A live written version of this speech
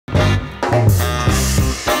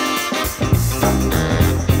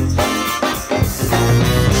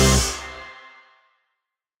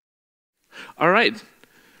All right.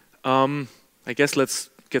 I guess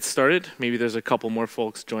let's get started. Maybe there's a couple more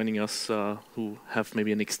folks joining us who have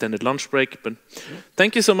maybe an extended lunch break. But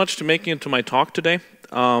thank you so much for making it to my talk today.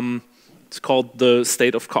 It's called The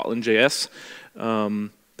State of Kotlin JS.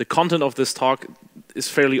 The content of this talk is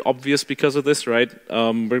fairly obvious because of this, right?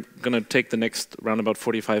 We're going to take the next around about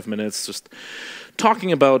 45 minutes just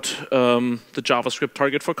talking about the JavaScript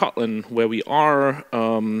target for Kotlin, where we are,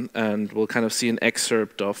 and we'll kind of see an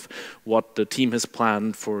excerpt of what the team has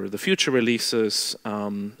planned for the future releases,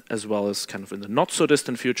 as well as kind of in the not so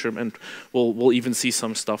distant future, and we'll even see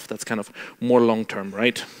some stuff that's kind of more long term,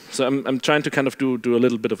 right? So I'm trying to kind of do a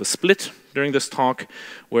little bit of a split during this talk,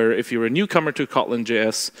 where if you're a newcomer to Kotlin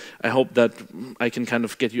JS, I hope that I can kind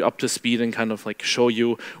of get you up to speed and kind of like show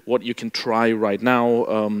you what you can try right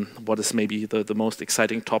now, what is maybe the most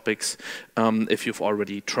exciting topics. If you've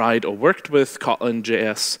already tried or worked with Kotlin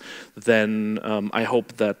JS, then I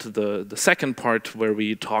hope that the second part, where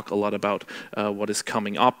we talk a lot about what is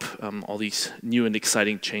coming up, all these new and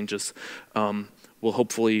exciting changes, will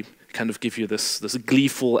hopefully kind of give you this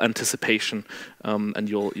gleeful anticipation, and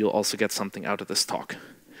you'll also get something out of this talk.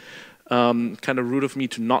 Kind of rude of me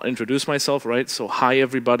to not introduce myself, right? So hi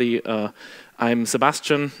everybody, I'm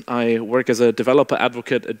Sebastian. I work as a developer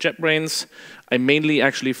advocate at JetBrains. I mainly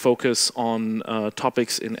actually focus on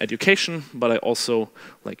topics in education, but I also,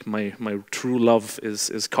 like my true love is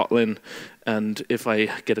Kotlin, and if I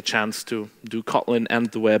get a chance to do Kotlin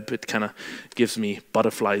and the web, it kind of gives me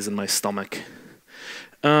butterflies in my stomach.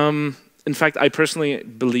 In fact, I personally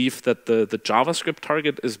believe that the JavaScript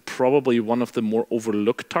target is probably one of the more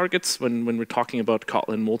overlooked targets when we're talking about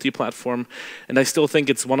Kotlin multi-platform, and I still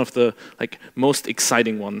think it's one of the most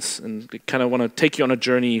exciting ones, and I kind of want to take you on a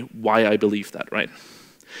journey why I believe that, right?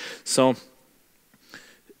 So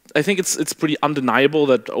I think it's pretty undeniable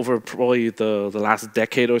that over probably the last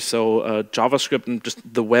decade or so, JavaScript and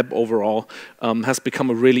just the web overall has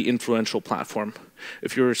become a really influential platform.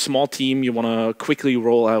 If you're a small team, you want to quickly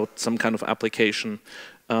roll out some kind of application,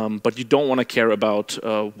 but you don't want to care about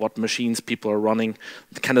what machines people are running.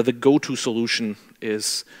 Kind of the go-to solution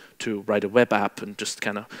is to write a web app and just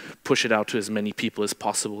kind of push it out to as many people as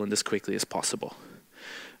possible and as quickly as possible.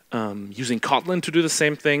 Using Kotlin to do the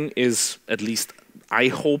same thing is, at least I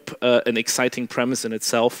hope, an exciting premise in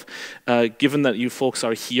itself. Given that you folks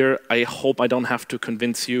are here, I hope I don't have to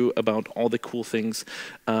convince you about all the cool things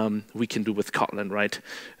we can do with Kotlin, right?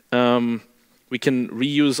 We can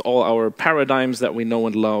reuse all our paradigms that we know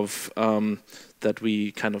and love, that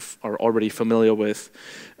we kind of are already familiar with.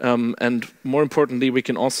 And more importantly, we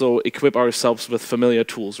can also equip ourselves with familiar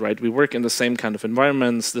tools, right? We work in the same kind of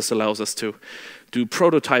environments. This allows us to do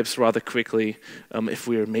prototypes rather quickly. If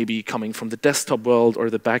we're maybe coming from the desktop world or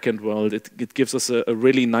the backend world, it gives us a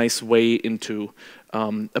really nice way into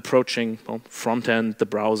approaching front end, the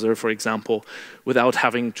browser, for example, without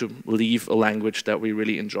having to leave a language that we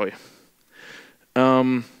really enjoy.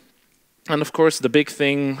 And of course, the big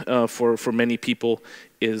thing for many people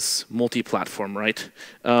is multi-platform, right?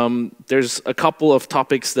 There's a couple of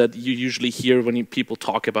topics that you usually hear when people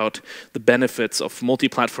talk about the benefits of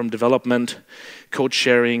multi-platform development: code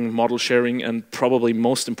sharing, model sharing, and probably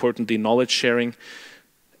most importantly, knowledge sharing.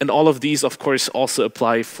 And all of these, of course, also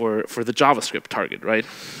apply for the JavaScript target, right?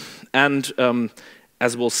 And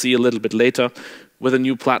as we'll see a little bit later, with a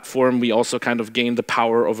new platform, we also kind of gain the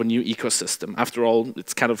power of a new ecosystem. After all,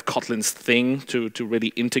 it's kind of Kotlin's thing to really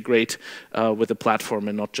integrate with the platform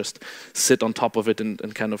and not just sit on top of it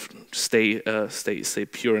and kind of stay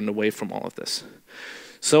pure and away from all of this.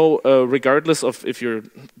 So regardless of if you're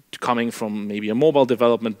coming from maybe a mobile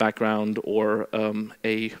development background or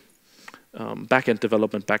a backend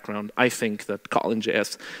development background, I think that Kotlin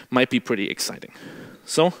JS might be pretty exciting.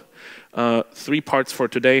 So 3 parts for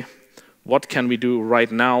today. What can we do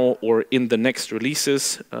right now or in the next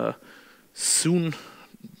releases, soon,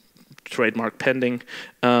 trademark pending.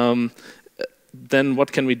 Then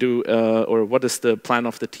what can we do, or what is the plan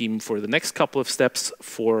of the team for the next couple of steps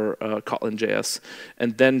for Kotlin JS?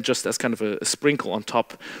 And then just as kind of a sprinkle on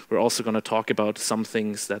top, we're also going to talk about some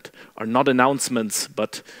things that are not announcements,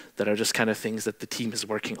 but that are just kind of things that the team is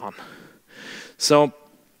working on. So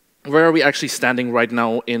where are we actually standing right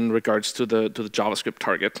now in regards to the JavaScript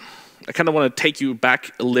target? I kind of want to take you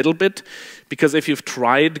back a little bit, because if you've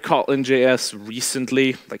tried Kotlin JS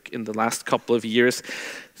recently, like in the last couple of years,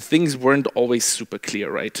 things weren't always super clear,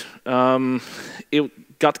 right?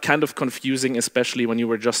 got kind of confusing, especially when you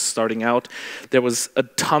were just starting out. There was a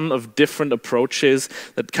ton of different approaches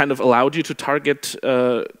that kind of allowed you to target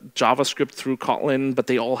JavaScript through Kotlin, but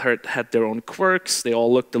they all had their own quirks. They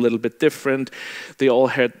all looked a little bit different. They all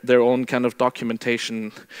had their own kind of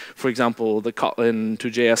documentation. For example, the Kotlin to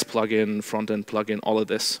JS plugin, front-end plugin, all of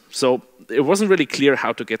this. So it wasn't really clear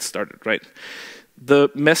how to get started, right? The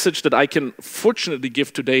message that I can fortunately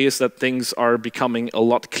give today is that things are becoming a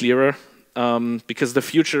lot clearer because the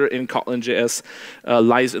future in Kotlin.js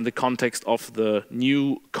lies in the context of the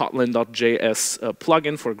new Kotlin.js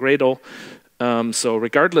plugin for Gradle. So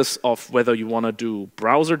regardless of whether you want to do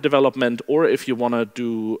browser development or if you want to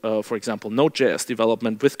do, for example, Node.js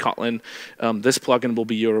development with Kotlin, this plugin will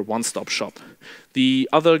be your one-stop shop. The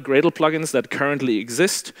other Gradle plugins that currently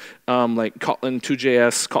exist, like Kotlin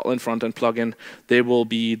 2.js, Kotlin front-end plugin, they will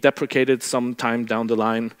be deprecated sometime down the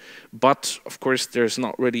line. But of course, there's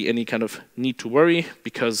not really any kind of need to worry,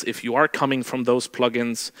 because if you are coming from those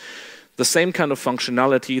plugins, the same kind of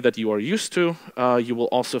functionality that you are used to, you will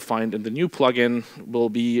also find in the new plugin, will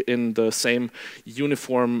be in the same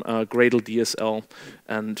uniform Gradle DSL.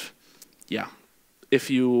 And yeah, if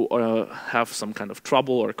you have some kind of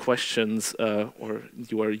trouble or questions, or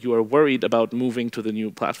you are worried about moving to the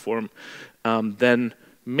new platform, then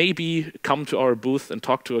maybe come to our booth and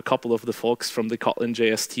talk to a couple of the folks from the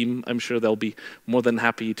Kotlin.js team. I'm sure they'll be more than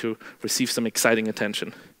happy to receive some exciting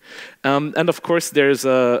attention. And of course, there's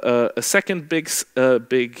a second big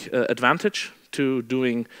advantage to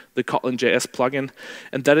doing the Kotlin.js plugin,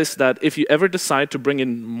 and that is that if you ever decide to bring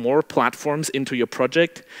in more platforms into your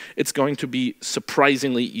project, it's going to be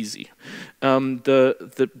surprisingly easy.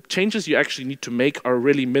 The changes you actually need to make are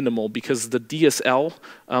really minimal, because the DSL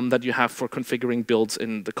that you have for configuring builds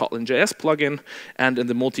in the Kotlin.js plugin and in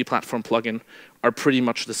the multi-platform plugin are pretty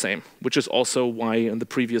much the same, which is also why in the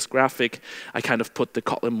previous graphic I kind of put the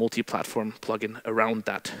Kotlin multi-platform plugin around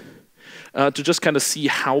that. To just kind of see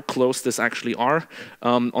how close this actually are.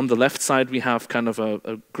 On the left side, we have kind of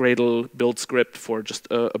a Gradle build script for just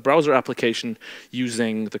a browser application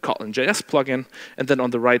using the Kotlin.js plugin. And then on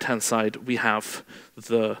the right-hand side, we have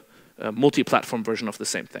the multi-platform version of the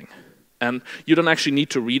same thing. And you don't actually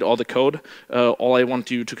need to read all the code. All I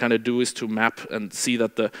want you to kind of do is to map and see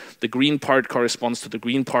that the green part corresponds to the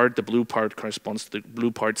green part, the blue part corresponds to the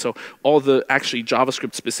blue part. So all the actually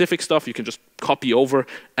JavaScript-specific stuff you can just copy over,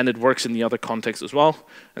 and it works in the other context as well.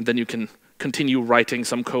 And then you can continue writing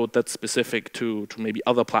some code that's specific to maybe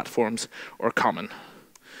other platforms or common.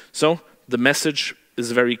 So the message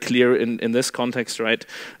is very clear in this context, right?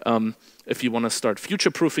 If you want to start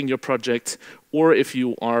future-proofing your project, or if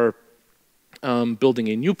you are building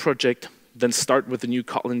a new project, then start with the new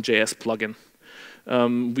Kotlin.js plugin.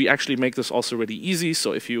 We actually make this also really easy,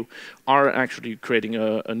 so if you are actually creating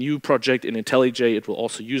a new project in IntelliJ, it will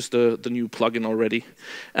also use the new plugin already.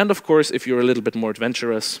 And of course, if you're a little bit more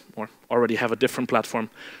adventurous or already have a different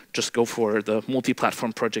platform, just go for the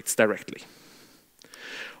multi-platform projects directly.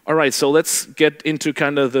 All right, so let's get into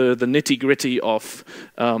kind of the nitty-gritty of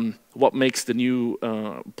what makes the new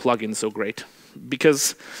plugin so great.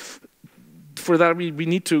 Because for that, we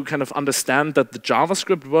need to kind of understand that the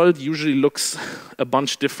JavaScript world usually looks a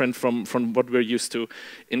bunch different from what we're used to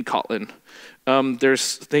in Kotlin.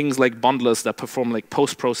 There's things like bundlers that perform like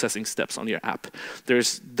post-processing steps on your app.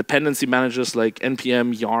 There's dependency managers like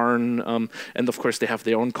npm, yarn, and of course they have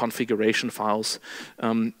their own configuration files.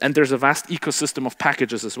 And there's a vast ecosystem of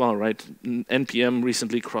packages as well, right? npm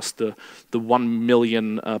recently crossed the 1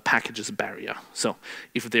 million packages barrier. So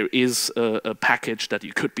if there is a package that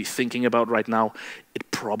you could be thinking about right now,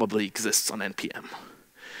 it probably exists on npm.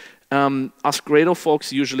 Us Gradle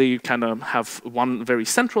folks usually kind of have one very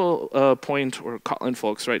central point, or Kotlin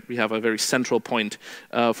folks, right? We have a very central point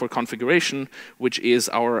for configuration, which is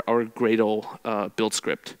our Gradle build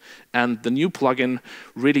script. And the new plugin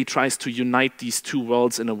really tries to unite these two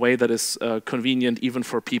worlds in a way that is convenient even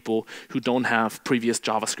for people who don't have previous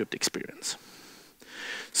JavaScript experience.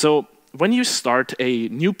 So when you start a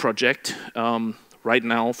new project, right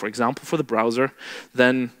now, for example, for the browser,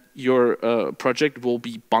 then your project will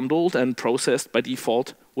be bundled and processed by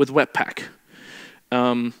default with Webpack.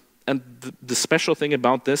 And the special thing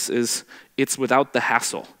about this is it's without the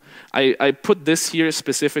hassle. I put this here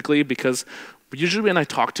specifically because usually when I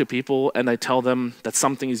talk to people and I tell them that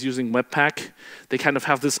something is using Webpack, they kind of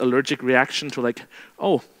have this allergic reaction to like,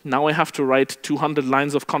 oh, now I have to write 200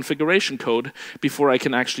 lines of configuration code before I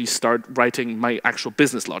can actually start writing my actual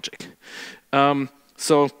business logic.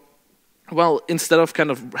 So well, instead of kind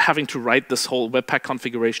of having to write this whole Webpack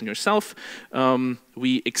configuration yourself,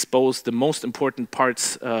 we expose the most important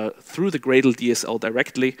parts through the Gradle DSL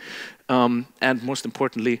directly. And most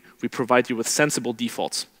importantly, we provide you with sensible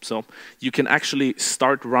defaults. So you can actually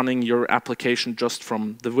start running your application just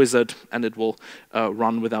from the wizard, and it will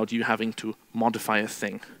run without you having to modify a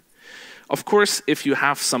thing. Of course, if you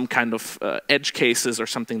have some kind of edge cases or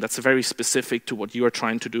something that's very specific to what you are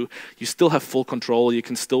trying to do, you still have full control. You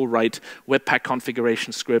can still write Webpack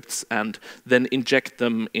configuration scripts and then inject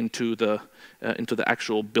them into the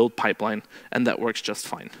actual build pipeline, and that works just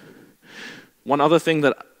fine. One other thing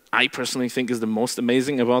that I personally think is the most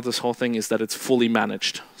amazing about this whole thing is that it's fully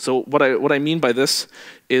managed. So what I mean by this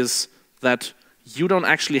is that you don't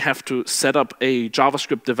actually have to set up a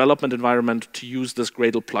JavaScript development environment to use this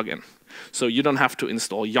Gradle plugin. So you don't have to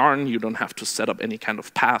install Yarn, you don't have to set up any kind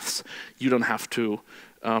of paths, you don't have to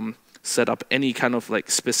set up any kind of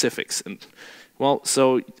like specifics. And well,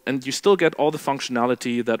 and you still get all the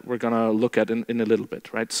functionality that we're gonna look at in a little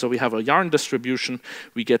bit, right? So we have a Yarn distribution,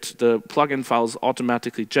 we get the plugin files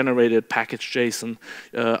automatically generated, package JSON,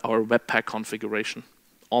 our Webpack configuration.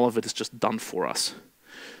 All of it is just done for us.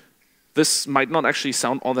 This might not actually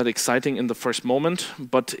sound all that exciting in the first moment,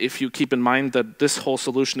 but if you keep in mind that this whole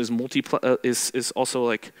solution is also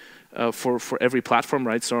like for every platform,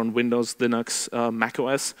 right? So on Windows, Linux, Mac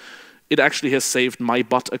OS, it actually has saved my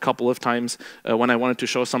butt a couple of times when I wanted to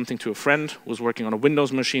show something to a friend who was working on a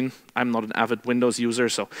Windows machine. I'm not an avid Windows user,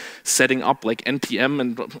 so setting up like NPM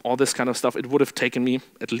and all this kind of stuff, it would have taken me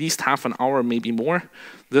at least half an hour, maybe more.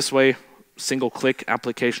 This way, single click,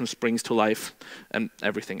 application springs to life, and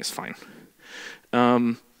everything is fine.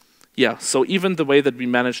 Yeah, so even the way that we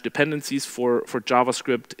manage dependencies for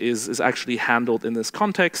JavaScript is actually handled in this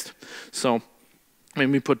context. So when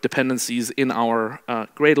we put dependencies in our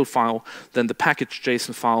Gradle file, then the package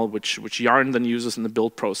JSON file, which Yarn then uses in the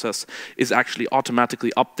build process, is actually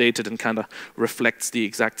automatically updated and kind of reflects the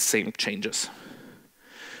exact same changes.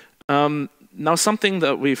 Now, something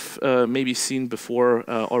that we've maybe seen before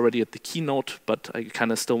already at the keynote, but I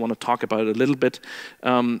kind of still want to talk about it a little bit,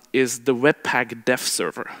 is the Webpack dev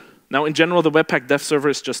server. Now, in general, the Webpack dev server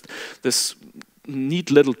is just this neat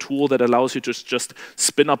little tool that allows you to just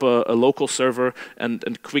spin up a local server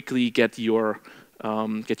and quickly get your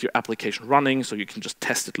application running, so you can just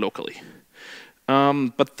test it locally.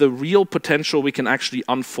 But the real potential we can actually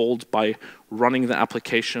unfold by running the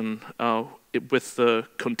application with the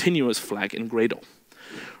continuous flag in Gradle,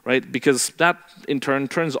 right? Because that in turn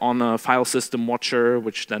turns on a file system watcher,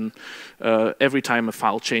 which then every time a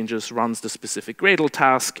file changes runs the specific Gradle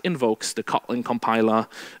task, invokes the Kotlin compiler,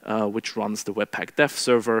 which runs the Webpack dev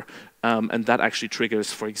server, and that actually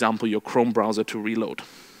triggers, for example, your Chrome browser to reload.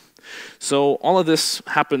 So all of this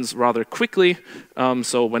happens rather quickly.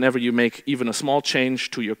 So whenever you make even a small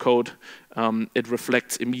change to your code, it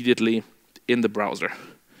reflects immediately in the browser.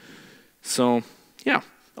 So yeah,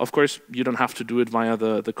 of course, you don't have to do it via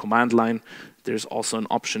the command line. There's also an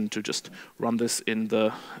option to just run this in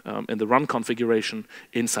the run configuration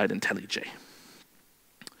inside IntelliJ.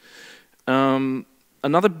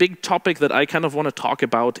 Another big topic that I kind of want to talk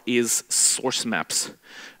about is source maps.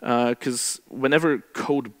 Because whenever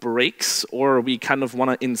code breaks or we kind of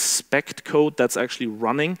want to inspect code that's actually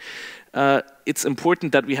running, it's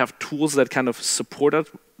important that we have tools that kind of support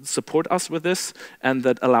us with this and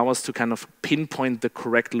that allow us to kind of pinpoint the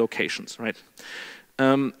correct locations, right?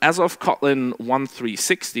 As of Kotlin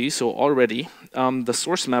 1.3.60, so already, the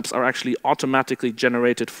source maps are actually automatically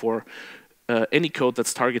generated for any code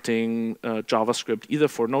that's targeting JavaScript, either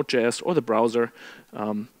for Node.js or the browser,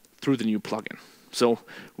 through the new plugin. So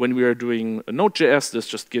when we are doing Node.js, this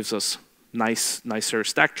just gives us nicer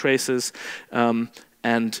stack traces.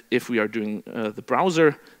 And if we are doing the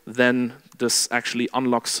browser, then this actually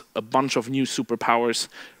unlocks a bunch of new superpowers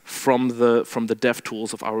from the dev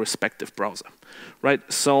tools of our respective browser, right?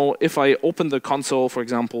 So if I open the console, for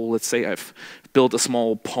example, let's say I've built a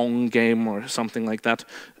small Pong game or something like that,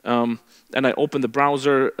 and I open the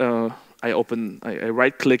browser, I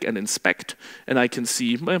right-click and inspect, and I can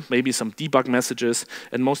see maybe some debug messages,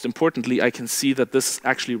 and most importantly, I can see that this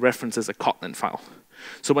actually references a Kotlin file.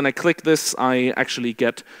 So when I click this, I actually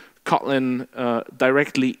get Kotlin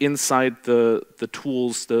directly inside the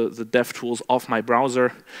tools, the dev tools of my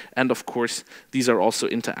browser, and of course, these are also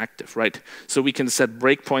interactive, right? So we can set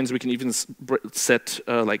breakpoints, we can even set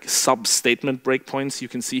like sub-statement breakpoints, you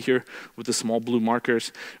can see here with the small blue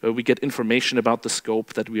markers. We get information about the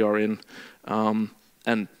scope that we are in,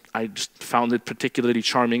 and I just found it particularly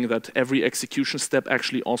charming that every execution step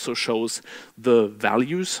actually also shows the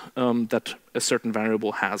values that a certain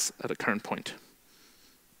variable has at a current point.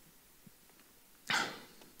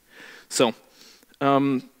 So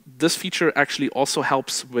this feature actually also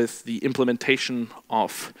helps with the implementation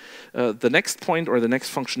of the next point or the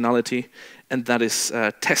next functionality, and that is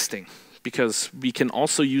testing. Because we can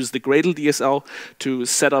also use the Gradle DSL to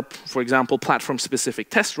set up, for example,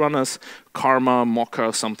 platform-specific test runners, Karma,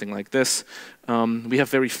 Mocha, something like this. We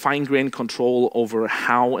have very fine-grained control over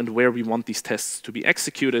how and where we want these tests to be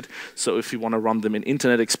executed. So if we want to run them in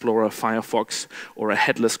Internet Explorer, Firefox, or a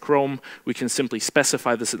headless Chrome, we can simply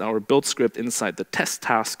specify this in our build script inside the test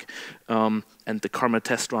task, and the Karma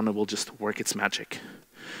test runner will just work its magic.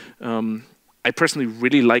 I personally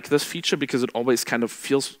really like this feature because it always kind of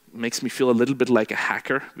makes me feel a little bit like a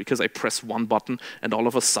hacker, because I press one button and all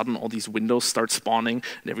of a sudden all these windows start spawning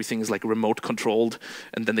and everything is like remote controlled,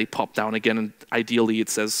 and then they pop down again, and ideally it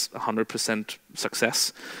says 100%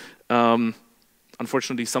 success.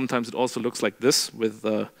 Unfortunately, sometimes it also looks like this with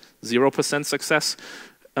 0% success.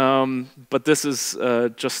 But this is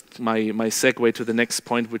just my segue to the next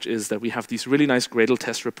point, which is that we have these really nice Gradle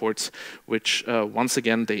test reports, which once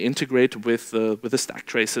again they integrate with the stack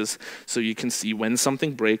traces, so you can see when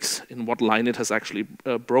something breaks, in what line it has actually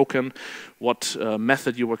broken, what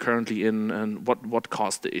method you were currently in, and what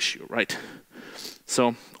caused the issue, right?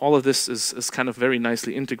 So all of this is kind of very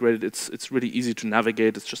nicely integrated. It's really easy to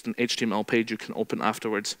navigate. It's just an HTML page you can open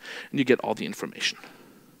afterwards, and you get all the information.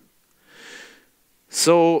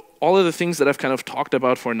 So all of the things that I've kind of talked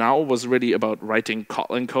about for now was really about writing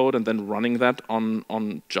Kotlin code and then running that on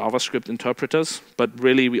JavaScript interpreters. But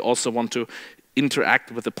really, we also want to interact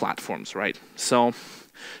with the platforms, right? So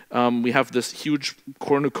we have this huge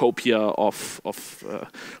cornucopia of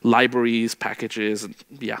libraries, packages, and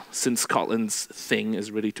yeah, since Kotlin's thing is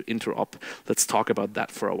really to interop, let's talk about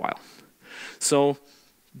that for a while. So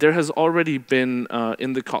there has already been,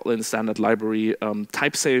 in the Kotlin standard library,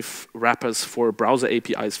 type-safe wrappers for browser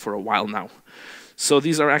APIs for a while now. So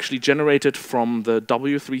these are actually generated from the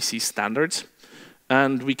W3C standards,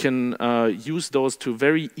 and we can use those to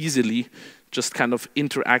very easily just kind of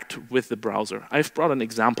interact with the browser. I've brought an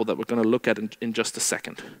example that we're going to look at in just a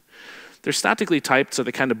second. They're statically typed, so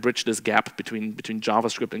they kind of bridge this gap between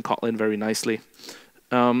JavaScript and Kotlin very nicely.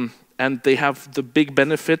 And they have the big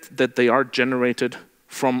benefit that they are generated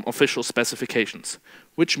from official specifications,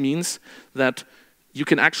 which means that you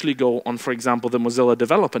can actually go on, for example, the Mozilla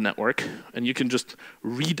Developer Network, and you can just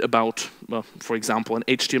read about, for example, an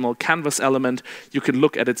HTML canvas element. You can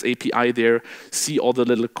look at its API there, see all the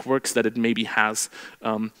little quirks that it maybe has,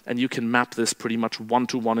 and you can map this pretty much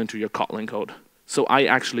one-to-one into your Kotlin code. So I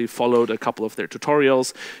actually followed a couple of their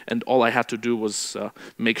tutorials, and all I had to do was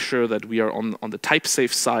make sure that we are on the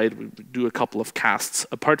type-safe side. We do a couple of casts.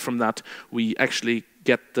 Apart from that, we actually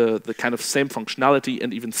get the kind of same functionality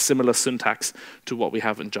and even similar syntax to what we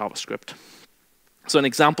have in JavaScript. So an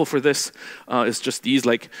example for this is just these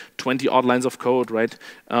like 20 odd lines of code, right?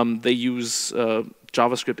 They use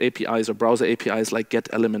JavaScript APIs or browser APIs like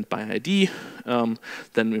getElementById.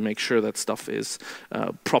 Then we make sure that stuff is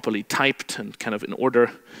properly typed and kind of in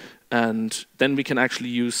order. And then we can actually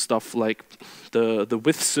use stuff like the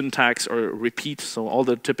with syntax or repeat, so all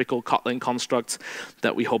the typical Kotlin constructs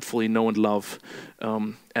that we hopefully know and love.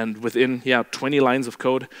 And within 20 lines of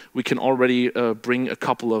code, we can already bring a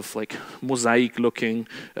couple of like mosaic-looking,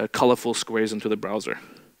 colorful squares into the browser.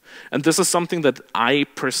 And this is something that I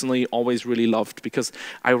personally always really loved, because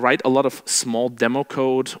I write a lot of small demo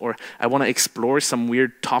code, or I want to explore some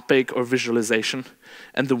weird topic or visualization.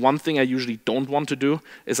 And the one thing I usually don't want to do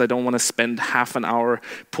is I don't want to spend half an hour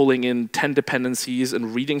pulling in 10 dependencies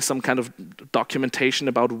and reading some kind of documentation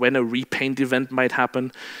about when a repaint event might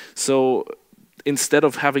happen. So instead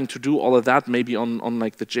of having to do all of that, maybe on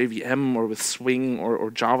like the JVM or with Swing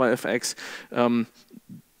or JavaFX,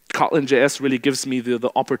 Kotlin.js really gives me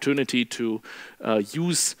the opportunity to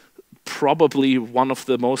use probably one of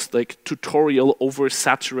the most like tutorial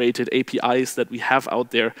oversaturated APIs that we have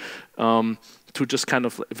out there to just kind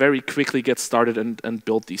of very quickly get started and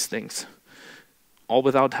build these things, all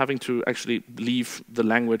without having to actually leave the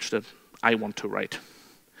language that I want to write.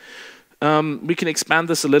 We can expand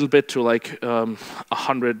this a little bit to like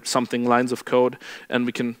 100-something lines of code, and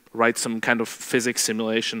we can write some kind of physics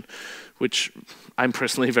simulation, which I'm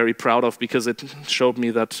personally very proud of, because it showed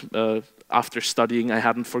me that after studying, I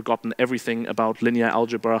hadn't forgotten everything about linear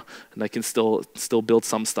algebra, and I can still build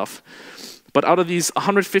some stuff. But out of these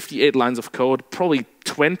 158 lines of code, probably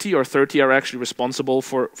 20 or 30 are actually responsible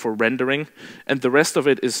for rendering, and the rest of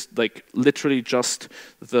it is like literally just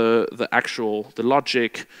the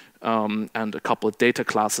logic, and a couple of data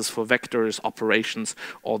classes for vectors, operations,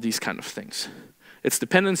 all these kind of things. It's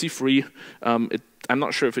dependency free. I'm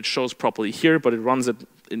not sure if it shows properly here, but it runs at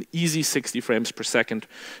an easy 60 frames per second,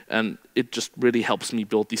 and it just really helps me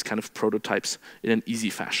build these kind of prototypes in an easy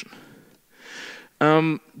fashion.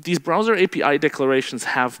 These browser API declarations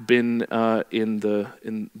have been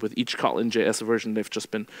with each Kotlin JS version. They've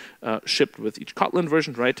just been shipped with each Kotlin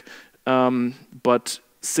version, right? But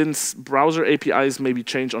since browser APIs maybe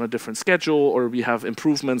change on a different schedule, or we have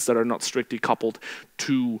improvements that are not strictly coupled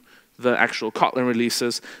to the actual Kotlin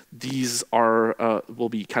releases, these will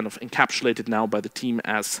be kind of encapsulated now by the team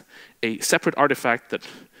as a separate artifact that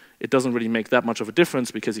it doesn't really make that much of a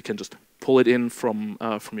difference because you can just pull it in from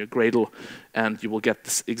your Gradle and you will get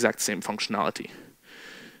this exact same functionality.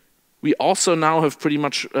 We also now have pretty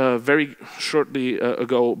much very shortly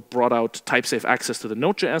ago brought out type-safe access to the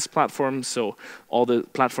Node.js platform, so all the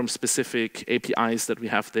platform-specific APIs that we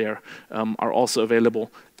have there are also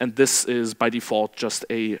available, and this is by default just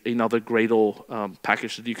another Gradle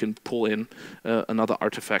package that you can pull in, another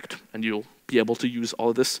artifact, and you'll be able to use all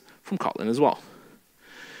of this from Kotlin as well.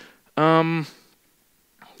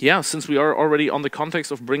 Yeah, since we are already on the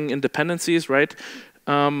context of bringing in dependencies, right?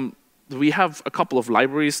 We have a couple of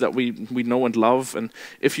libraries that we know and love, and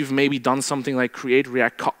if you've maybe done something like create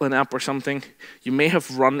React Kotlin app or something, you may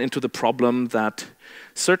have run into the problem that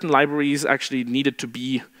certain libraries actually needed to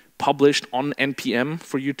be published on NPM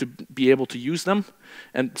for you to be able to use them,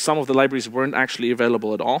 and some of the libraries weren't actually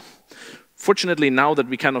available at all. Fortunately, now that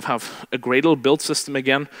we kind of have a Gradle build system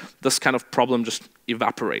again, this kind of problem just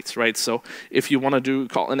evaporates, right? So if you want to do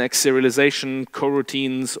Kotlin X serialization,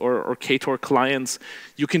 coroutines, or Ktor clients,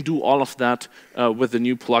 you can do all of that with the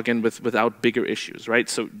new plugin without bigger issues, right?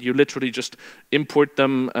 So you literally just import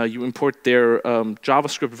them, you import their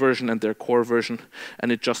JavaScript version and their core version,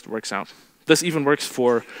 and it just works out. This even works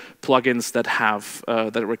for plugins that have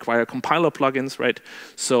that require compiler plugins, right?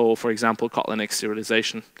 So, for example, Kotlin X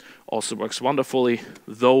serialization also works wonderfully,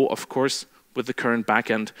 though, of course, with the current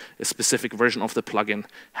backend, a specific version of the plugin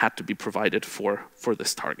had to be provided for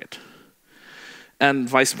this target. And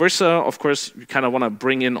vice versa, of course, you kind of want to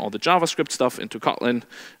bring in all the JavaScript stuff into Kotlin.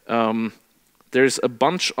 There's a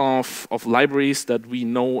bunch of libraries that we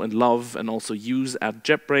know and love and also use at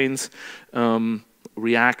JetBrains.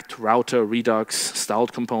 React, Router, Redux,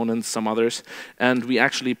 styled components, some others, and we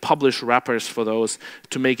actually publish wrappers for those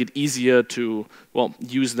to make it easier to, well,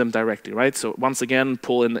 use them directly, right? So once again,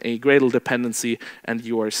 pull in a Gradle dependency and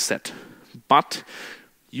you are set. But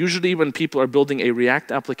usually when people are building a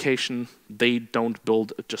React application, they don't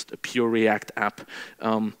build just a pure React app.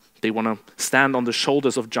 They want to stand on the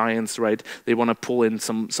shoulders of giants, right? They want to pull in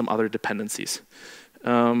some other dependencies.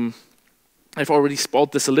 I've already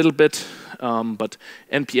spoiled this a little bit, but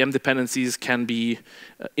NPM dependencies can be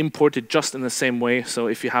imported just in the same way. So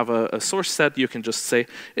if you have a source set, you can just say,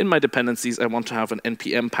 in my dependencies, I want to have an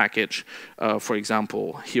NPM package. For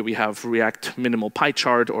example, here we have React minimal pie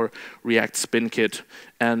chart or React spin kit.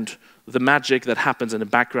 And the magic that happens in the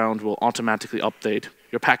background will automatically update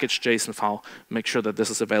your package.json file, make sure that this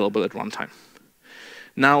is available at runtime.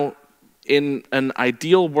 Now, in an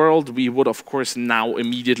ideal world, we would, of course, now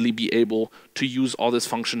immediately be able to use all this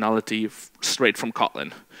functionality straight from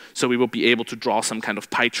Kotlin. So we will be able to draw some kind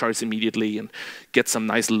of pie charts immediately and get some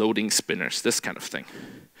nice loading spinners, this kind of thing.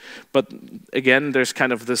 But again, there's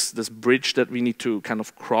kind of this bridge that we need to kind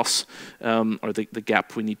of cross, or the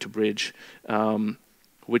gap we need to bridge,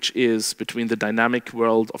 which is between the dynamic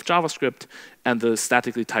world of JavaScript and the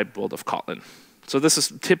statically typed world of Kotlin. So this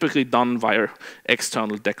is typically done via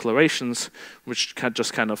external declarations, which can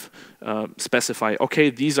just kind of specify, okay,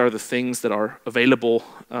 these are the things that are available,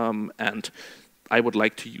 and I would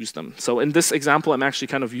like to use them. So in this example, I'm actually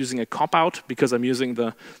kind of using a cop-out because I'm using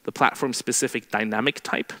the platform-specific dynamic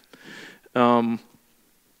type.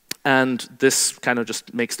 And this kind of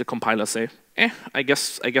just makes the compiler say, I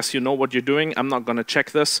guess you know what you're doing. I'm not going to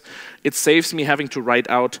check this. It saves me having to write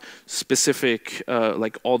out specific,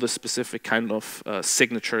 like all the specific kind of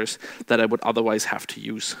signatures that I would otherwise have to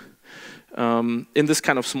use. In this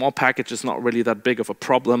kind of small package, it's not really that big of a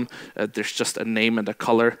problem. There's just a name and a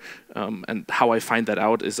color. And how I find that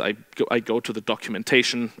out is I go to the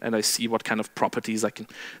documentation and I see what kind of properties I can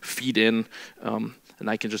feed in. And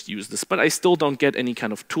I can just use this. But I still don't get any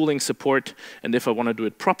kind of tooling support. And if I want to do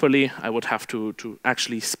it properly, I would have to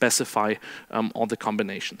actually specify all the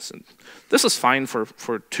combinations. And this is fine for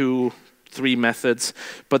 2-3 methods.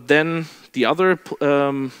 But then the other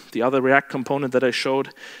React component that I showed,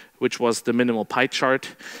 which was the minimal pie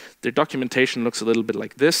chart, their documentation looks a little bit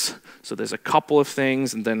like this. So there's a couple of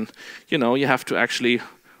things, and then you have to actually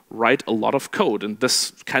write a lot of code, and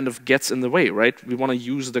this kind of gets in the way, right? We want to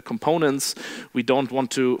use the components. We don't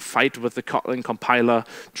want to fight with the Kotlin compiler,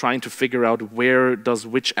 trying to figure out where does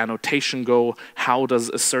which annotation go, how does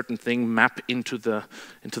a certain thing map into the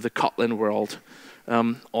Kotlin world,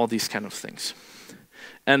 all these kind of things.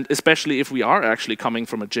 And especially if we are actually coming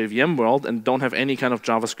from a JVM world and don't have any kind of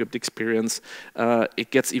JavaScript experience,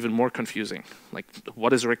 it gets even more confusing. Like,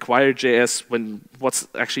 what is required JS? What's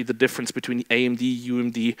actually the difference between AMD,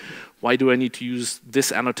 UMD? Why do I need to use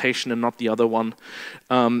this annotation and not the other one?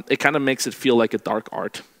 It kind of makes it feel like a dark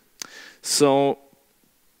art. So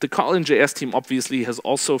the Kotlin JS team obviously has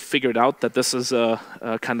also figured out that this is a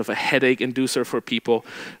kind of a headache inducer for people.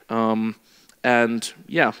 And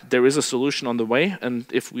yeah, there is a solution on the way, and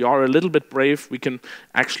if we are a little bit brave, we can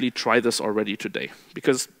actually try this already today.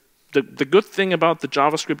 Because the good thing about the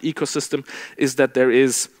JavaScript ecosystem is that there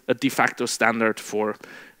is a de facto standard for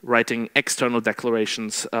writing external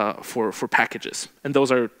declarations for packages, and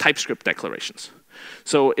those are TypeScript declarations.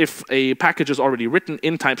 So if a package is already written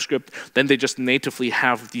in TypeScript, then they just natively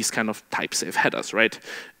have these kind of type-safe headers, right?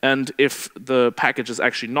 And if the package is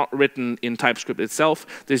actually not written in TypeScript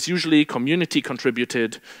itself, there's usually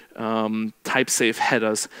community-contributed type-safe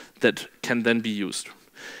headers that can then be used.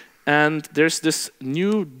 And there's this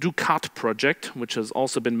new Ducat project, which has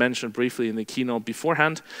also been mentioned briefly in the keynote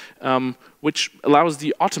beforehand, which allows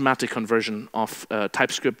the automatic conversion of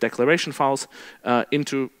TypeScript declaration files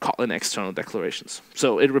into Kotlin external declarations.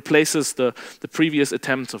 So it replaces the previous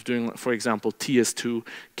attempts of doing, for example, TS2,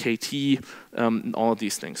 KT, and all of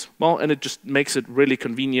these things. Well, and it just makes it really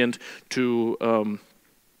convenient to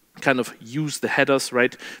kind of use the headers,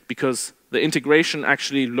 right? Because the integration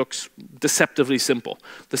actually looks deceptively simple.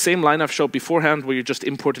 The same line I've showed beforehand, where you just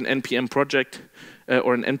import an NPM project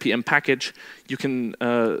or an NPM package, you can,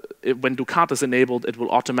 when Ducat is enabled, it will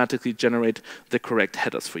automatically generate the correct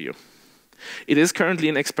headers for you. It is currently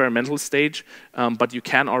in experimental stage, but you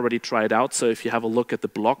can already try it out. So if you have a look at the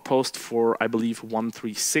blog post for, I believe,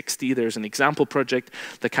 1.360, there's an example project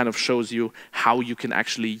that kind of shows you how you can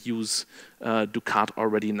actually use Ducat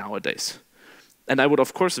already nowadays. And I would,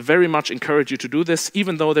 of course, very much encourage you to do this,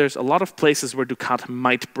 even though there's a lot of places where Ducat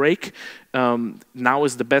might break. Now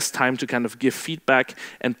is the best time to kind of give feedback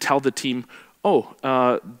and tell the team,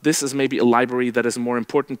 oh, this is maybe a library that is more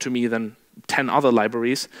important to me than 10 other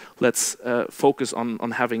libraries. Let's focus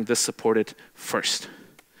on having this supported first.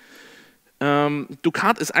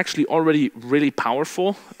 Ducat is actually already really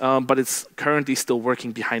powerful, but it's currently still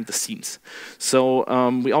working behind the scenes. So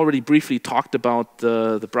we already briefly talked about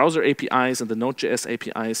the browser APIs and the Node.js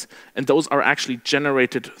APIs, and those are actually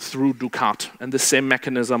generated through Ducat. And the same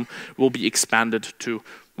mechanism will be expanded to,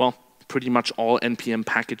 well, pretty much all NPM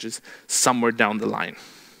packages somewhere down the line.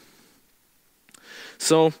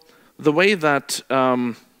 So the way that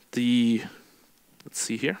let's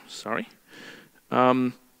see here, sorry.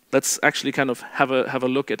 Let's actually kind of have a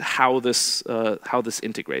look at how this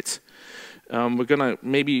integrates. We're gonna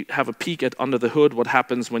maybe have a peek at under the hood what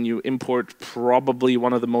happens when you import probably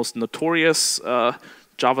one of the most notorious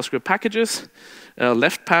JavaScript packages,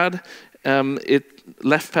 LeftPad.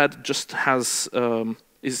 LeftPad just has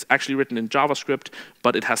is actually written in JavaScript,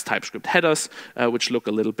 but it has TypeScript headers, which look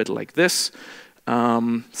a little bit like this.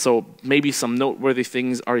 So maybe some noteworthy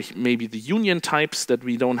things are maybe the union types that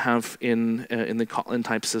we don't have in the Kotlin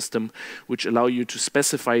type system, which allow you to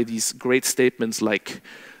specify these great statements like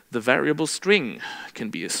the variable string can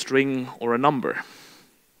be a string or a number.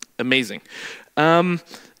 Amazing.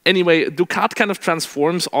 Anyway, Ducat kind of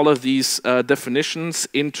transforms all of these definitions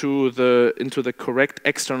into the correct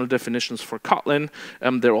external definitions for Kotlin.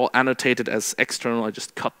 They're all annotated as external. I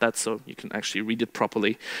just cut that so you can actually read it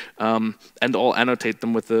properly, and all annotate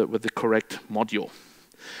them with the correct module.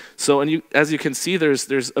 So, and as you can see,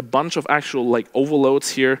 there's a bunch of actual like overloads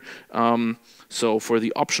here. So for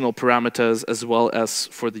the optional parameters as well as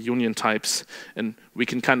for the union types, and we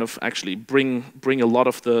can kind of actually bring a lot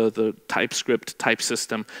of the TypeScript type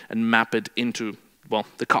system and map it into, well,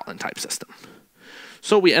 the Kotlin type system.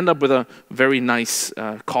 So we end up with a very nice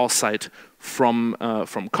call site from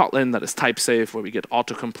Kotlin that is type safe, where we get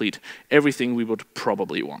autocomplete, everything we would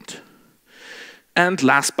probably want. And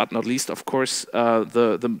last but not least, of course,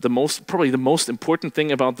 probably the most important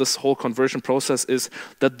thing about this whole conversion process is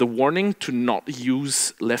that the warning to not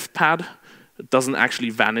use LeftPad doesn't actually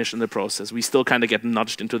vanish in the process. We still kind of get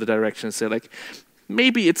nudged into the direction and say, like,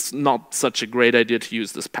 maybe it's not such a great idea to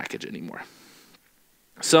use this package anymore.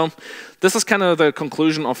 So this is kind of the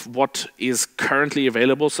conclusion of what is currently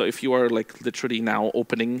available. So if you are like literally now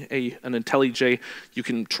opening an IntelliJ, you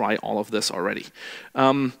can try all of this already.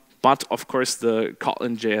 But of course, the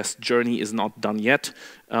Kotlin JS journey is not done yet.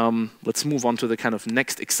 Let's move on to the kind of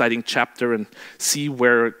next exciting chapter and see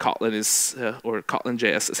where Kotlin is or Kotlin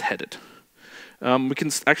JS is headed. We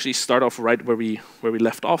can actually start off right where we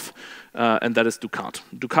left off, and that is Ducat.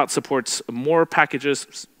 Ducat supports more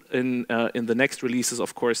packages in the next releases,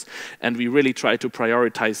 of course, and we really try to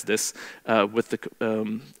prioritize this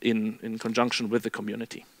in conjunction with the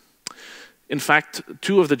community. In fact,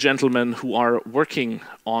 two of the gentlemen who are working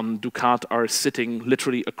on Ducat are sitting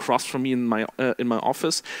literally across from me in my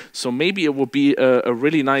office. So maybe it would be a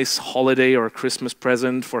really nice holiday or Christmas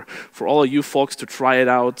present for all of you folks to try it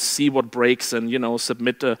out, see what breaks, and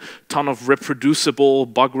submit a ton of reproducible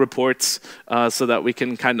bug reports so that we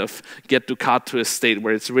can kind of get Ducat to a state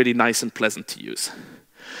where it's really nice and pleasant to use.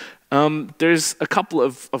 There's a couple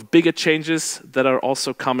of bigger changes that are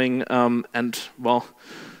also coming, and well,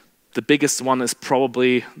 the biggest one is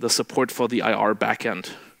probably the support for the IR backend.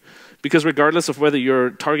 Because regardless of whether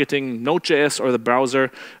you're targeting Node.js or the browser,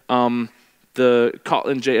 the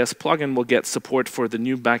Kotlin JS plugin will get support for the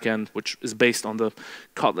new backend, which is based on the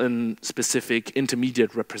Kotlin-specific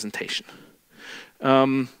intermediate representation.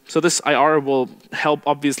 So this IR will help,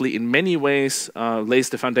 obviously, in many ways, lays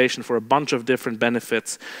the foundation for a bunch of different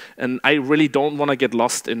benefits. And I really don't want to get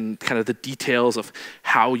lost in kind of the details of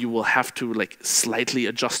how you will have to slightly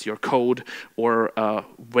adjust your code or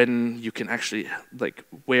when you can actually,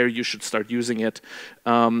 where you should start using it.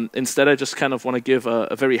 Instead, I just kind of want to give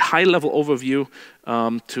a very high-level overview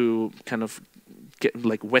to kind of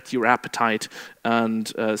whet your appetite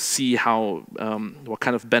and see how what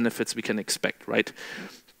kind of benefits we can expect, right?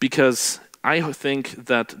 Because I think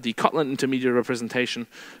that the Kotlin intermediate representation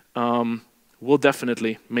will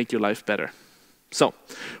definitely make your life better. So,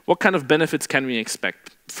 what kind of benefits can we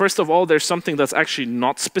expect? First of all, there's something that's actually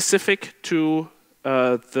not specific to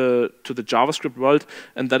the JavaScript world,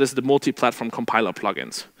 and that is the multi-platform compiler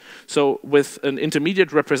plugins. So, with an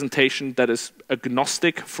intermediate representation that is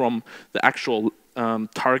agnostic from the actual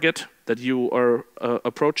target that you are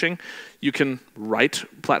approaching, you can write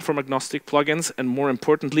platform-agnostic plugins, and more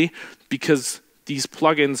importantly, because these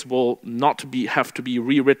plugins will not have to be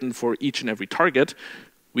rewritten for each and every target,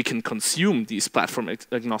 we can consume these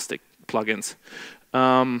platform-agnostic plugins.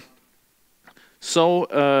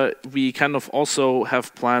 So we kind of also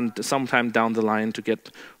have planned sometime down the line to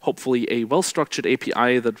get hopefully a well-structured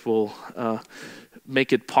API that will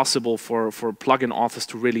make it possible for plugin authors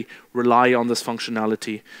to really rely on this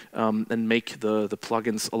functionality and make the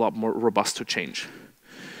plugins a lot more robust to change.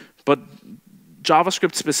 But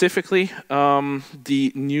JavaScript specifically,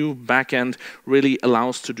 the new backend really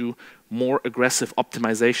allows to do more aggressive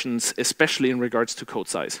optimizations, especially in regards to code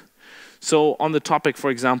size. So on the topic,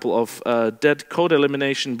 for example, of dead code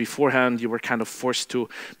elimination, beforehand you were kind of forced to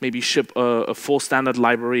maybe ship a full standard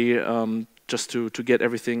library just to get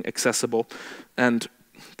everything accessible. And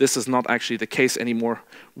this is not actually the case anymore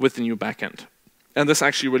with the new backend. And this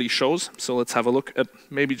actually really shows. So let's have a look at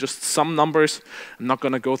maybe just some numbers. I'm not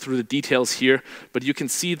going to go through the details here, but you can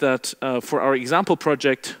see that for our example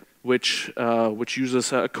project, which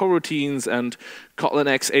uses coroutines and Kotlin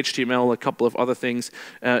X HTML, a couple of other things.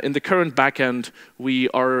 In the current backend, we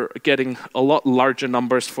are getting a lot larger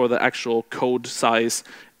numbers for the actual code size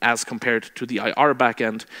as compared to the IR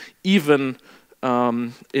backend, even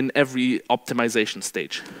in every optimization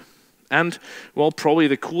stage. And, well, probably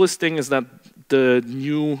the coolest thing is that the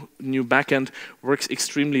new backend works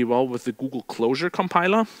extremely well with the Google Closure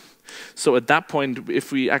compiler. So at that point,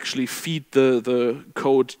 if we actually feed the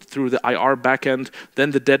code through the IR backend,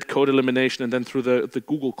 then the dead code elimination, and then through the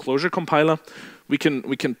Google Closure compiler, we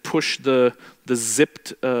can push the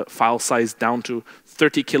zipped file size down to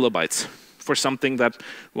 30 kilobytes for something that,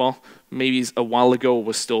 well, maybe a while ago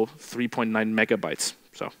was still 3.9 megabytes.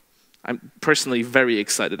 So I'm personally very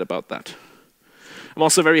excited about that. I'm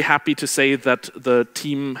also very happy to say that the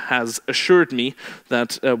team has assured me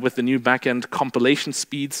that with the new backend, compilation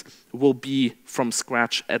speeds will be from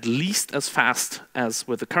scratch at least as fast as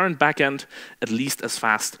with the current backend, at least as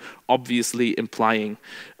fast, obviously implying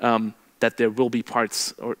that there will be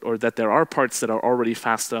parts or that there are parts that are already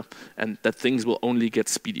faster and that things will only get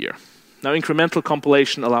speedier. Now, incremental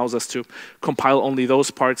compilation allows us to compile only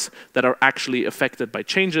those parts that are actually affected by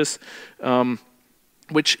changes,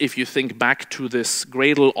 which, if you think back to this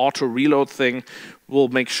Gradle auto reload thing, will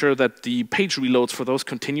make sure that the page reloads for those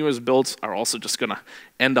continuous builds are also just going to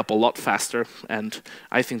end up a lot faster. And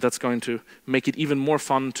I think that's going to make it even more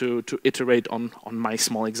fun to iterate on my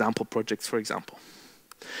small example projects, for example.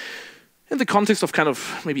 In the context of kind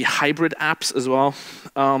of maybe hybrid apps as well,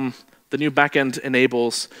 the new backend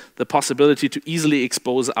enables the possibility to easily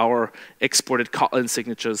expose our exported Kotlin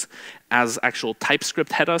signatures as actual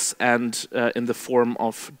TypeScript headers and in the form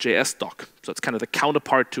of JS doc. So it's kind of the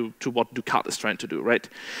counterpart to what Ducat is trying to do, right?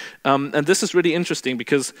 And this is really interesting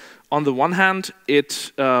because on the one hand,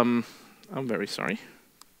 I'm very sorry.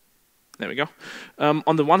 There we go.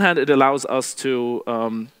 On the one hand, it allows us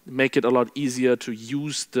to make it a lot easier to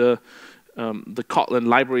use the Kotlin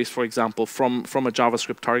libraries, for example, from a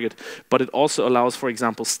JavaScript target, but it also allows, for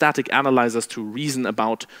example, static analyzers to reason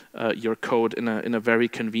about your code in a very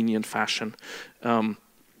convenient fashion.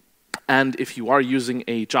 And if you are using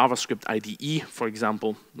a JavaScript IDE, for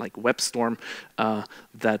example, like WebStorm,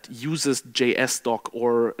 that uses JSDoc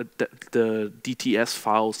or the DTS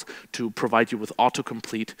files to provide you with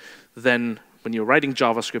autocomplete, then when you're writing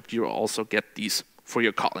JavaScript, you also get these for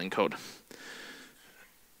your Kotlin code.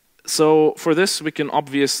 So for this, we can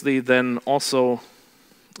obviously then also,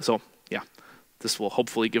 this will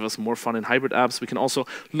hopefully give us more fun in hybrid apps. We can also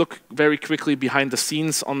look very quickly behind the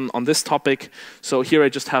scenes on this topic. So here I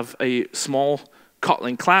just have a small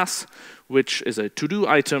Kotlin class, which is a to-do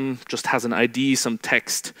item, just has an ID, some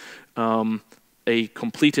text, a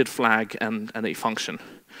completed flag, and a function.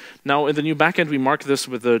 Now in the new backend, we mark this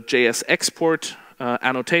with a JS export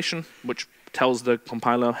annotation, which tells the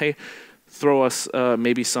compiler, hey, throw us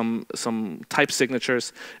maybe some type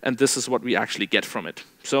signatures, and this is what we actually get from it.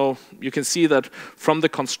 So you can see that from the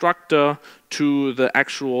constructor to the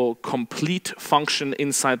actual complete function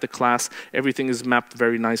inside the class, everything is mapped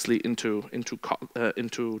very nicely into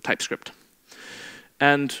TypeScript.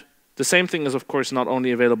 And the same thing is, of course, not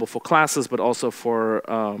only available for classes, but also for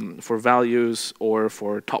values or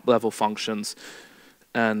for top-level functions,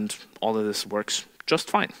 and all of this works just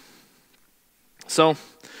fine. So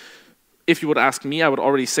if you would ask me, I would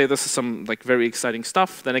already say this is some very exciting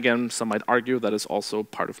stuff. Then again, some might argue that is also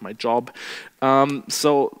part of my job.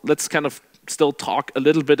 So let's kind of still talk a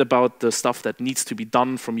little bit about the stuff that needs to be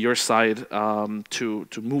done from your side to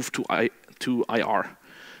move to IR.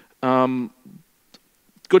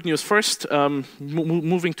 Good news first,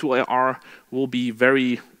 moving to IR will be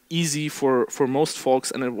very easy for most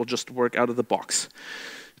folks, and it will just work out of the box.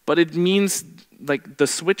 But it means, the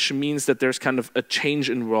switch means that there's kind of a change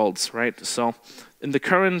in worlds, right? So in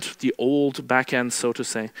the old backend, so to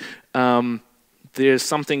say, there's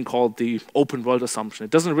something called the open world assumption. It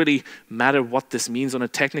doesn't really matter what this means on a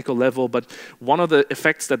technical level, but one of the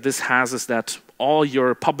effects that this has is that all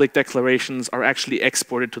your public declarations are actually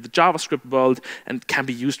exported to the JavaScript world and can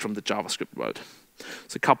be used from the JavaScript world.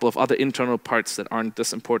 There's a couple of other internal parts that aren't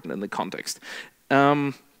this important in the context.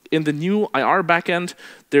 In the new IR backend,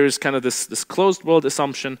 there's kind of this closed world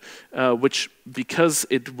assumption, which, because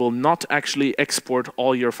it will not actually export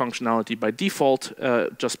all your functionality by default,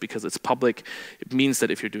 just because it's public, it means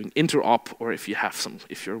that if you're doing interop or if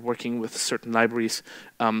you're working with certain libraries,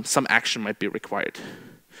 some action might be required.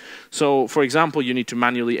 So, for example, you need to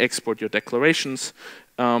manually export your declarations,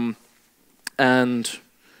 and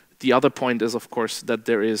the other point is, of course, that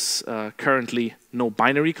there is currently no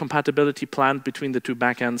binary compatibility planned between the two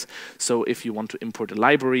backends. So if you want to import a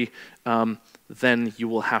library, then you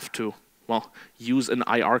will have to, use an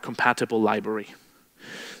IR-compatible library.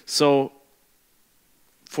 So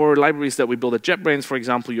for libraries that we build at JetBrains, for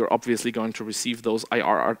example, you're obviously going to receive those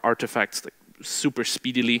IR artifacts super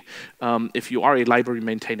speedily. If you are a library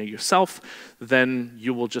maintainer yourself, then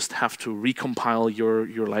you will just have to recompile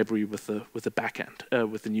your library with the backend,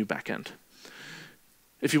 with the new backend.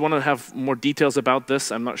 If you want to have more details about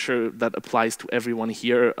this, I'm not sure that applies to everyone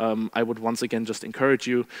here. I would once again just encourage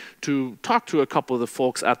you to talk to a couple of the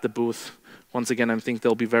folks at the booth. Once again, I think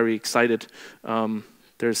they'll be very excited.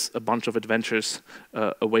 There's a bunch of adventures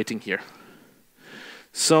awaiting here.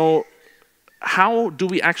 So how do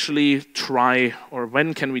we actually try, or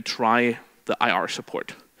when can we try the IR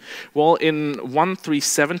support? Well, in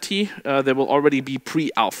 1.370, there will already be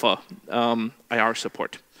pre-alpha IR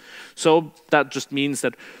support. So that just means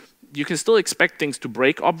that you can still expect things to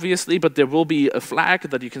break, obviously, but there will be a flag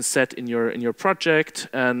that you can set in your project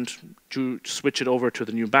and to switch it over to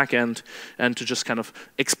the new backend and to just kind of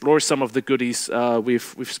explore some of the goodies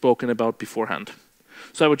we've spoken about beforehand.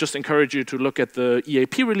 So I would just encourage you to look at the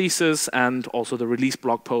EAP releases and also the release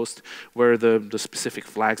blog post where the specific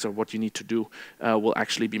flags or what you need to do will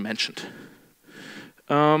actually be mentioned.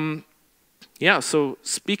 Yeah, so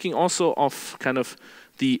speaking also of kind of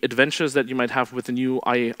the adventures that you might have with the new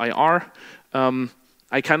IR,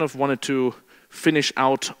 I kind of wanted to finish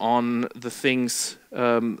out on the things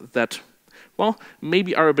that, well,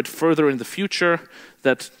 maybe are a bit further in the future,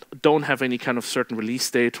 that don't have any kind of certain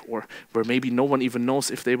release date, or where maybe no one even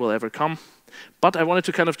knows if they will ever come. But I wanted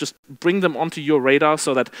to kind of just bring them onto your radar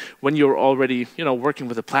so that when you're already, working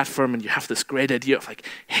with a platform and you have this great idea of like,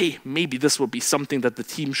 hey, maybe this will be something that the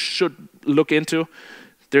team should look into.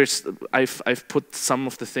 I've put some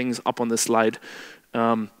of the things up on this slide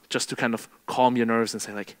just to kind of calm your nerves and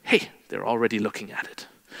say like, hey, they're already looking at it.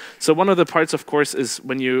 So one of the parts, of course, is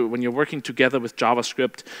when you're working together with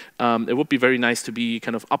JavaScript, it would be very nice to be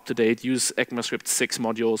kind of up to date. Use ECMAScript 6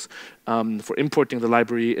 modules for importing the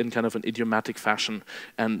library in kind of an idiomatic fashion,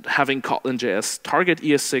 and having Kotlin.js target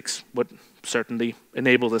ES6 would certainly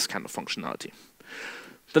enable this kind of functionality.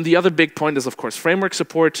 Then the other big point is, of course, framework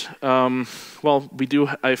support. Well,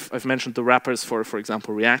 I've mentioned the wrappers for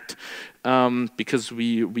example, React, because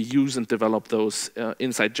we use and develop those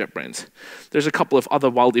inside JetBrains. There's a couple of other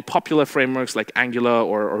wildly popular frameworks like Angular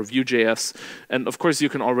or Vue.js. And of course, you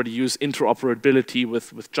can already use interoperability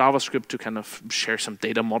with JavaScript to kind of share some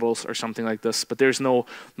data models or something like this. But there's no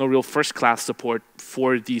real first-class support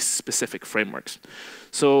for these specific frameworks.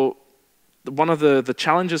 So one of the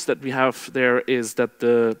challenges that we have there is that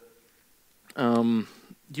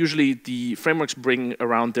usually the frameworks bring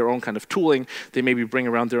around their own kind of tooling. They maybe bring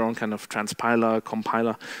around their own kind of transpiler,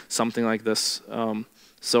 compiler, something like this.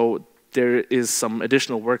 So there is some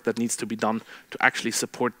additional work that needs to be done to actually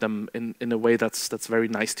support them in a way that's very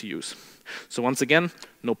nice to use. So once again,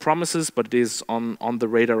 no promises, but it is on the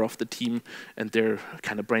radar of the team, and they're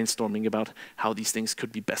kind of brainstorming about how these things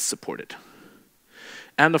could be best supported.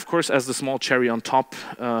 And of course, as the small cherry on top,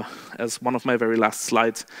 as one of my very last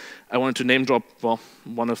slides, I wanted to name drop, well,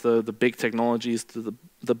 one of the big technologies,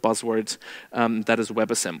 the buzzwords, that is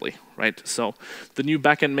WebAssembly, right? So the new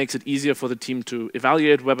backend makes it easier for the team to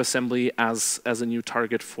evaluate WebAssembly as a new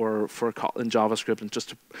target for Kotlin JavaScript, and just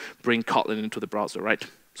to bring Kotlin into the browser, right?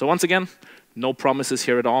 So once again, no promises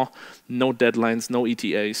here at all, no deadlines, no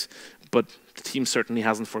ETAs, but the team certainly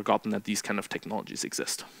hasn't forgotten that these kind of technologies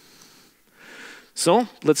exist. So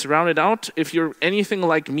let's round it out. If you're anything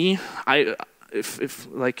like me,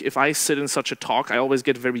 if I sit in such a talk, I always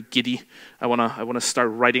get very giddy. I wanna start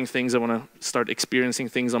writing things. I wanna start experiencing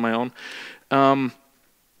things on my own.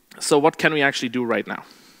 So what can we actually do right now?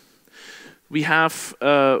 We have,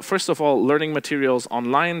 first of all, learning materials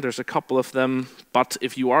online. There's a couple of them, but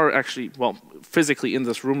if you are actually, well, physically in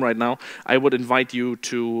this room right now, I would invite you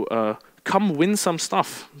to come win some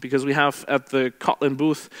stuff, because we have at the Kotlin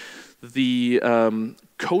booth the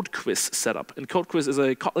Code Quiz setup. And Code Quiz is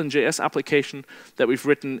a Kotlin.js application that we've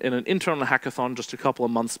written in an internal hackathon just a couple of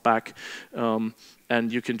months back.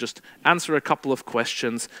 And you can just answer a couple of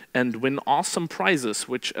questions and win awesome prizes,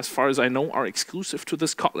 which, as far as I know, are exclusive to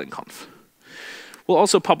this KotlinConf. We'll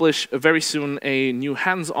also publish very soon a new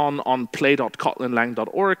hands-on on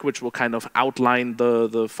play.kotlinlang.org, which will kind of outline the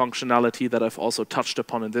functionality that I've also touched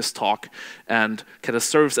upon in this talk, and kind of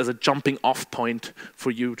serves as a jumping-off point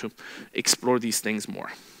for you to explore these things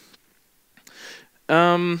more.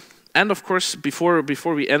 And of course, before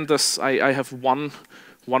we end this, I have one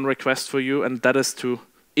request for you, and that is to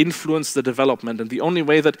influence the development. And the only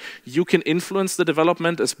way that you can influence the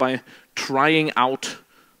development is by trying out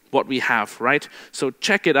what we have, right? So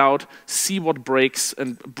check it out, see what breaks,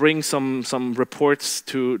 and bring some reports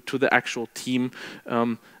to the actual team.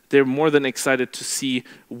 They're more than excited to see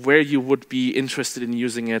where you would be interested in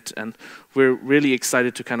using it, and we're really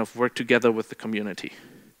excited to kind of work together with the community.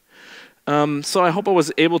 So I hope I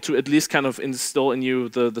was able to at least kind of instill in you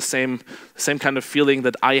the same kind of feeling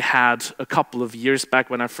that I had a couple of years back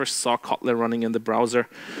when I first saw Kotlin running in the browser.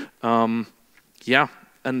 Yeah,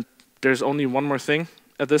 and there's only one more thing.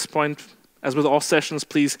 At this point, as with all sessions,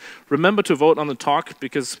 please remember to vote on the talk,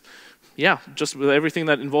 because, yeah, just with everything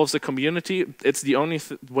that involves the community, it's the only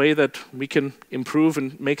way that we can improve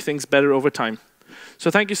and make things better over time.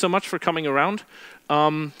 So thank you so much for coming around.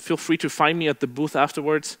 Feel free to find me at the booth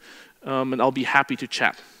afterwards, and I'll be happy to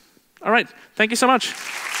chat. All right, thank you so much.